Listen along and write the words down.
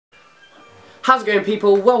How's it going,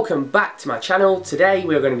 people? Welcome back to my channel. Today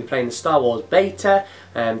we're going to be playing the Star Wars beta.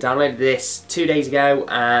 Downloaded this 2 days ago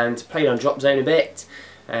and played on Drop Zone a bit.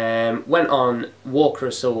 Went on Walker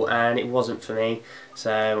Assault and it wasn't for me,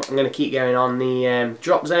 so I'm going to keep going on the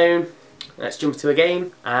Drop Zone. Let's jump into a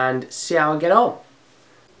game and see how I get on.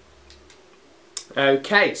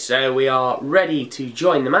 Okay, so we are ready to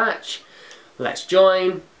join the match. Let's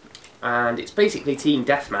join, and it's basically team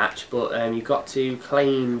deathmatch, but you've got to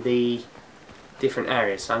claim the different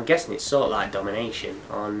areas. So I'm guessing it's sort of like domination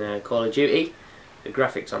on Call of Duty. The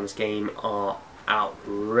graphics on this game are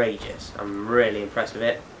outrageous. I'm really impressed with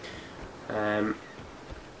it. I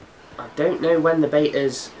don't know when the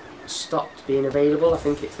beta's stopped being available. I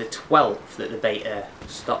think it's the 12th that the beta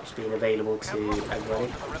stops being available to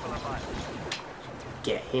everybody.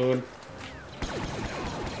 Get him.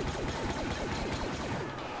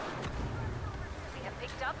 We have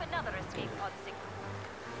picked up another escape pod signal.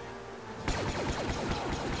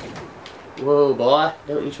 Whoa, boy!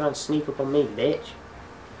 Don't you try and sneak up on me, bitch.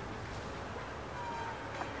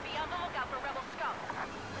 Be on the lookout for rebel scum.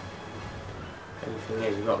 Only thing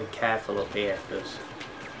is, we've got to be careful up here because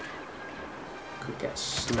could get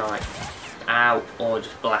sniped out or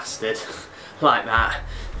just blasted like that.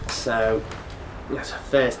 So that's our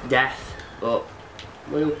first death, but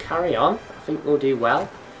we'll carry on. I think we'll do well.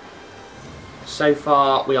 So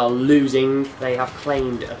far we are losing. They have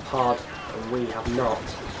claimed a pod and we have not.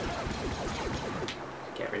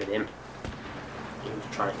 Get rid of him. He was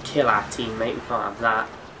trying to kill our teammate. We can't have that.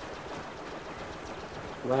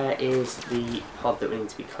 Where is the pod that we need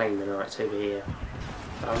to be claiming? Alright, it's over here.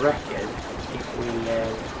 I reckon if we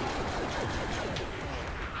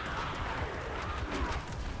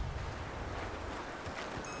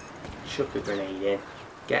chuck a grenade in,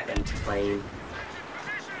 get them to claim.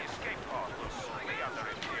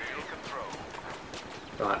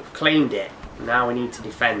 Right, we've claimed it. Now we need to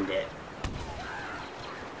defend it.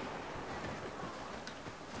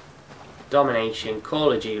 Domination,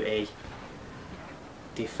 Call of Duty,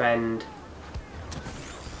 defend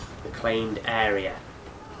the claimed area,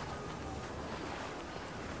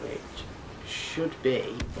 which should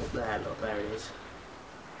be up there. Look, there it is.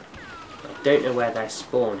 I don't know where they're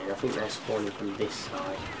spawning. I think they're spawning from this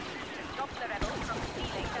side. Stop the rebels from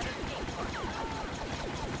stealing that escape pod.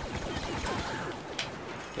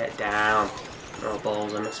 Get down. Oh,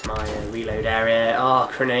 balls, I missed my reload area. Oh,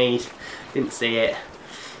 grenade. Didn't see it.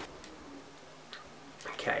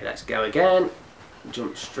 Okay, let's go again.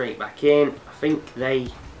 Jump straight back in. I think they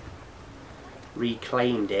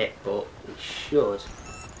reclaimed it, but we should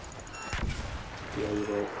be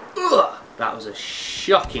able... Ugh! That was a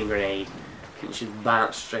shocking grenade. It just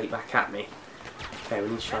bounced straight back at me. Okay, we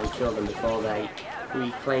need to try and kill them before they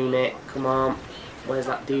reclaim it. Come on. Where's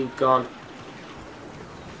that dude gone?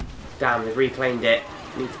 Damn, they've reclaimed it.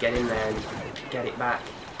 Need to get in there and get it back.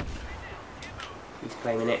 He's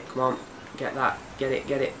claiming it. Come on. Get that. Get it.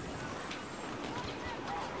 Get it.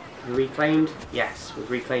 We reclaimed? Yes, we've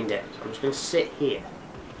reclaimed it. So I'm just going to sit here.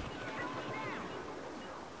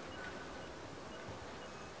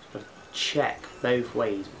 Just got to check both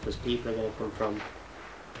ways because people are going to come from...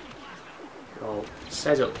 Well, it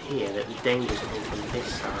says up here that the danger's coming from this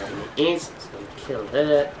side, and it is. It's going to kill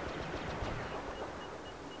her.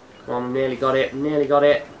 Come on, nearly got it. Nearly got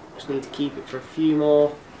it. Just need to keep it for a few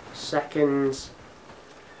more seconds.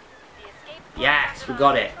 Yes, we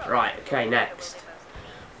got it. Right, okay, next.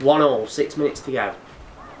 1-1, 6 minutes to go.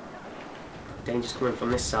 Danger's coming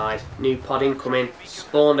from this side. New pod incoming.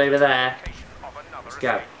 Spawned over there. Let's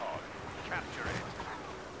go.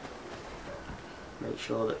 Make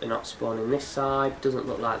sure that they're not spawning this side. Doesn't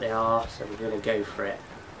look like they are, so we're going to go for it.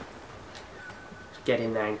 Let's get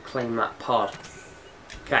in there and claim that pod.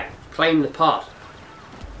 Okay, claim the pod.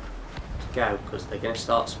 Let's go, because they're going to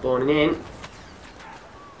start spawning in.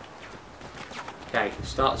 Okay,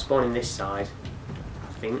 start spawning this side,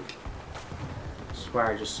 I think. I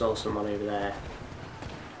swear I just saw someone over there.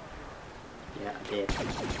 Yeah, I did.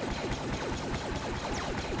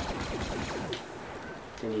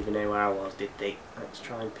 Didn't even know where I was, did they? Let's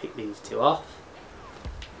try and pick these two off.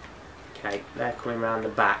 Okay, they're coming around the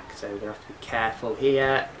back, so we're going to have to be careful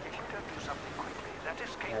here.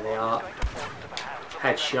 There they are.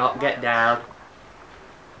 Headshot, get down.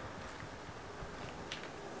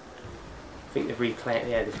 I think they've reclaimed,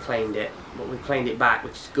 yeah, they've claimed it, but we've claimed it back,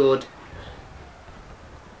 which is good.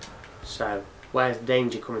 So, where's the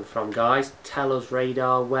danger coming from, guys? Tell us,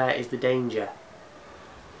 radar, where is the danger?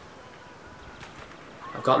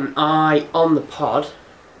 I've got an eye on the pod.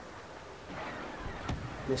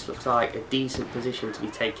 This looks like a decent position to be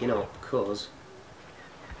taken up, because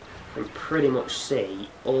I can pretty much see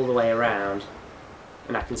all the way around,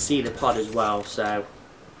 and I can see the pod as well, so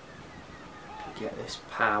get this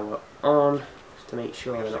power on just to make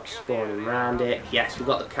sure they're not spawning around it. Yes, we've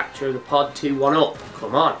got the capture of the pod, 2-1 up.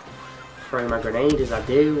 Come on. Throw my grenade as I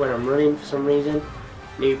do when I'm running for some reason.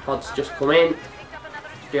 New pod's just come in.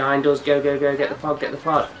 It's behind us. Go, go, go. Get the pod, get the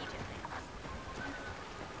pod.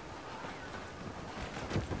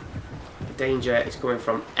 The danger is coming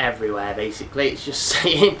from everywhere, basically. It's just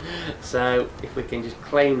saying. So, if we can just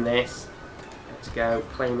claim this. Let's go.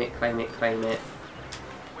 Claim it, claim it, claim it.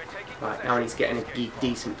 Right, now I need to get in a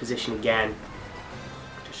decent position again.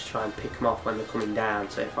 Just try and pick them off when they're coming down.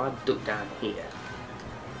 So if I duck down here,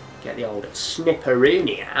 get the old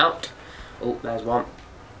snipperoonie out. Oh, there's one.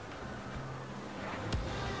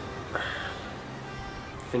 I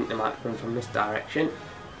think they might come from this direction.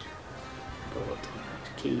 But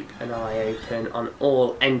keep an eye open on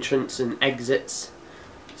all entrance and exits.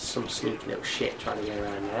 Some sneaky little shit trying to get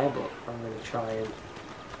around there, but I'm going to try and...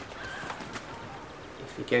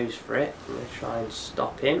 If he goes for it, I'm going to try and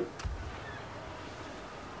stop him.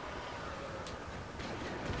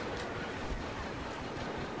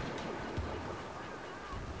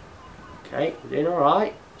 Okay, we're doing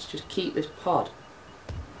alright. Let's just keep this pod.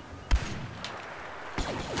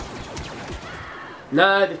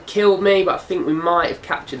 No, they've killed me, but I think we might have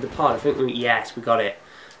captured the pod. I think we... Yes, we got it.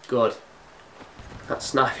 Good. That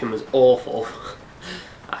sniping was awful.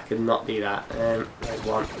 I could not do that. There's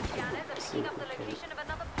one. Let's see if we can...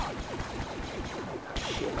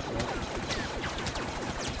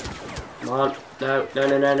 Come on. No, no,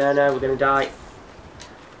 no, no, no, no. We're going to die.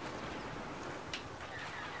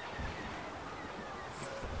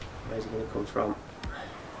 Where's he going to come from?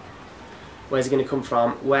 Where's he going to come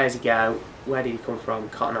from? Where's he go? Where did he come from?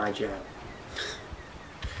 Cotton Eye Joe.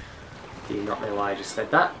 Do you not know why I just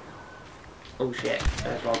said that? Oh shit.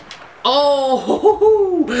 There's one.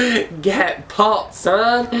 Oh! Get popped,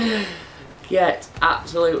 son! Get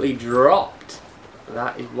absolutely dropped.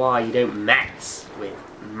 That is why you don't mess with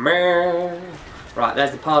me. Right,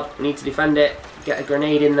 there's the pod. We need to defend it. Get a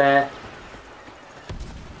grenade in there.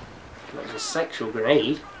 That was a sexual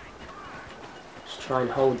grenade. Just try and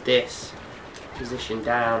hold this position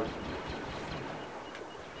down.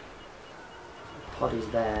 The pod is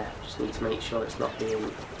there. Just need to make sure it's not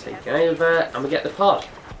being taken over. And we get the pod.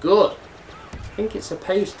 Good. I think it's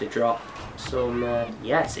supposed to drop some...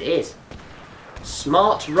 yes, it is.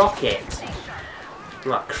 Smart rocket.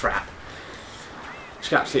 Oh crap. Just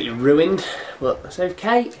got absolutely ruined. But it's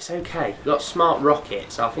okay. It's okay. We've got smart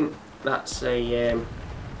rocket, so I think that's a...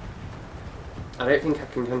 I don't think I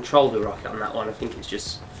can control the rocket on that one. I think it's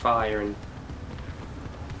just fire and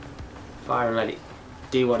let it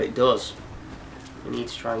do what it does. We need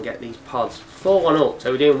to try and get these pods 4-1 up,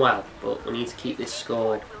 so we're doing well, but we need to keep this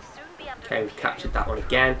score. Okay, we've captured that one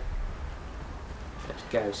again. Let's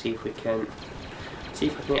go, see if we can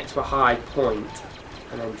get to a high point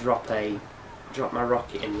and then drop my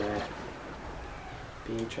rocket in there.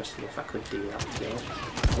 Be interesting if I could do that here.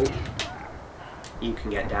 Oh, you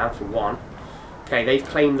can get down for one. Okay, they've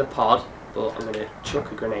claimed the pod, but I'm going to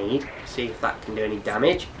chuck a grenade, see if that can do any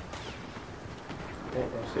damage. I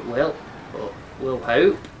don't know if it will, but we'll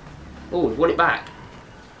hope. Oh, we've won it back.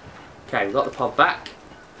 Okay, we've got the pod back.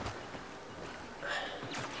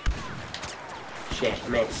 Shit, I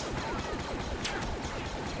missed.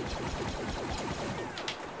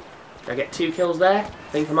 Did I get 2 kills there?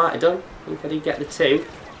 I think I might have done. I think I did get the 2.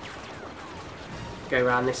 Go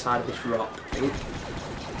around this side of this rock, I think.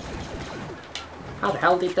 How the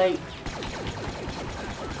hell did they...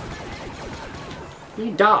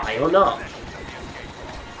 You die or not?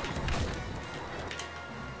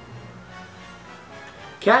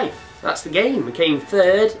 Okay, that's the game. We came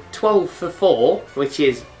third, 12 for 4, which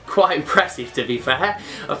is quite impressive to be fair.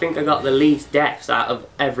 I think I got the least deaths out of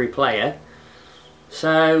every player.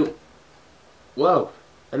 So, whoa,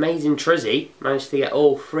 amazing Trizzy. Managed to get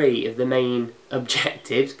all 3 of the main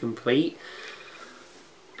objectives complete.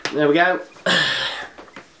 There we go.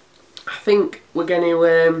 I think we're going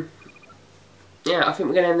to, I think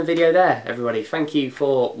we're going to end the video there, everybody. Thank you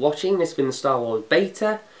for watching. This has been the Star Wars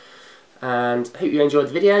Beta. And hope you enjoyed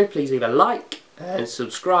the video. Please leave a like and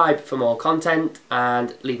subscribe for more content.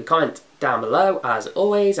 And leave a comment down below, as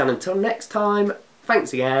always. And until next time,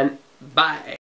 thanks again. Bye.